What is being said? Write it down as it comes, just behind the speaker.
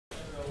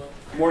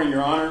Morning,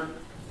 Your Honor.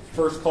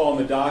 First call on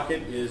the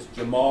docket is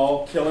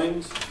Jamall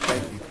Killings.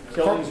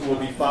 Killings will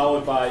be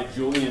followed by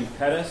Julian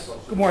Pettis.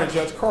 Good morning,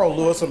 Judge. Carl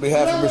Lewis on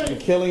behalf of Mr.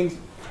 Killings,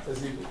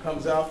 as he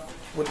comes out,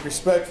 would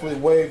respectfully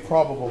waive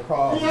probable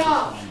cause.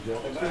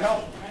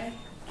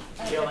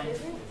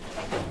 Killings.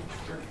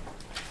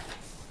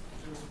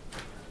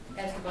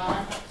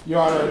 Your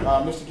Honor,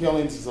 Mr.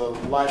 Killings is a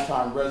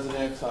lifetime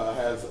resident,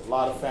 has a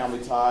lot of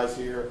family ties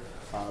here.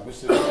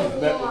 Mr.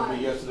 Killings met with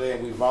me yesterday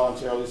and we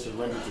voluntarily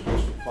surrendered to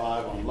District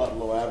 5 on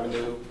Ludlow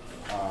Avenue.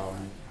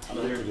 I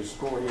believe the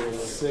score here is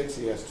 6.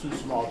 He has 2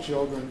 small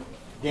children,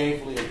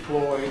 gainfully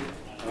employed,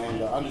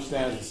 and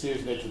understands the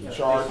serious nature of the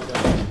charges.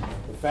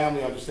 The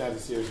family understands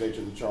the serious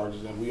nature of the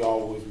charges, and we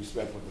always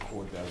respect what the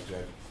court does,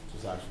 Judge.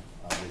 It's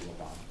actually legal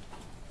bond.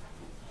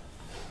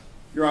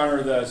 Your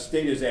Honor, the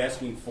state is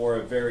asking for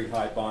a very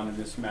high bond in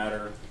this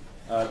matter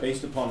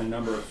based upon a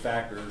number of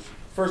factors.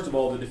 First of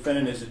all, the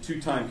defendant is a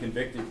 2-time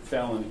convicted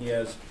felon. He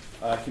has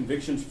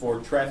convictions for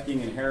trafficking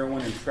in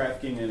heroin and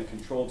trafficking in a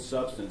controlled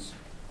substance.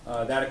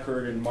 That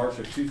occurred in March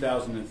of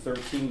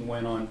 2013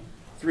 when on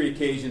 3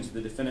 occasions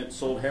the defendant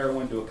sold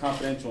heroin to a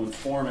confidential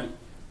informant.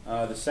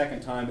 The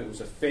second time it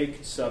was a fake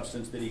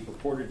substance that he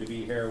purported to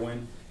be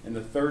heroin. And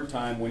the third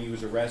time when he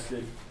was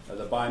arrested,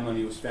 the buy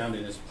money was found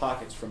in his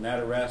pockets from that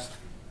arrest.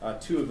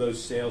 2 of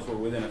those sales were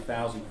within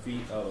 1,000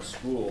 feet of a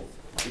school.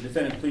 The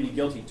defendant pleaded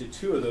guilty to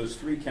 2 of those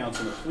 3 counts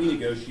in a plea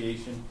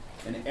negotiation,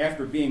 and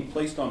after being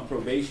placed on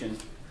probation,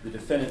 the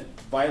defendant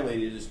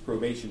violated his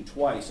probation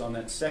twice. On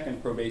that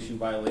second probation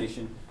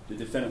violation, the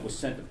defendant was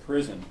sent to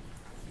prison.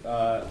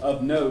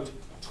 Of note,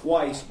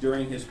 twice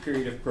during his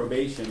period of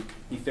probation,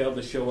 he failed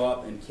to show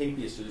up and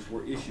capiases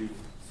were issued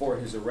for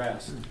his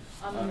arrest.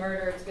 On the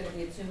murder, it's going to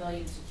be a $2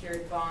 million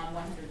secured bond,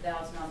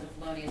 $100,000 on the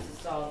felonious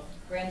assault.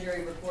 Grand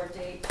jury report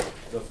date?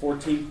 The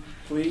 14th,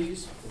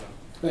 please.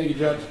 Thank you,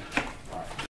 Judge.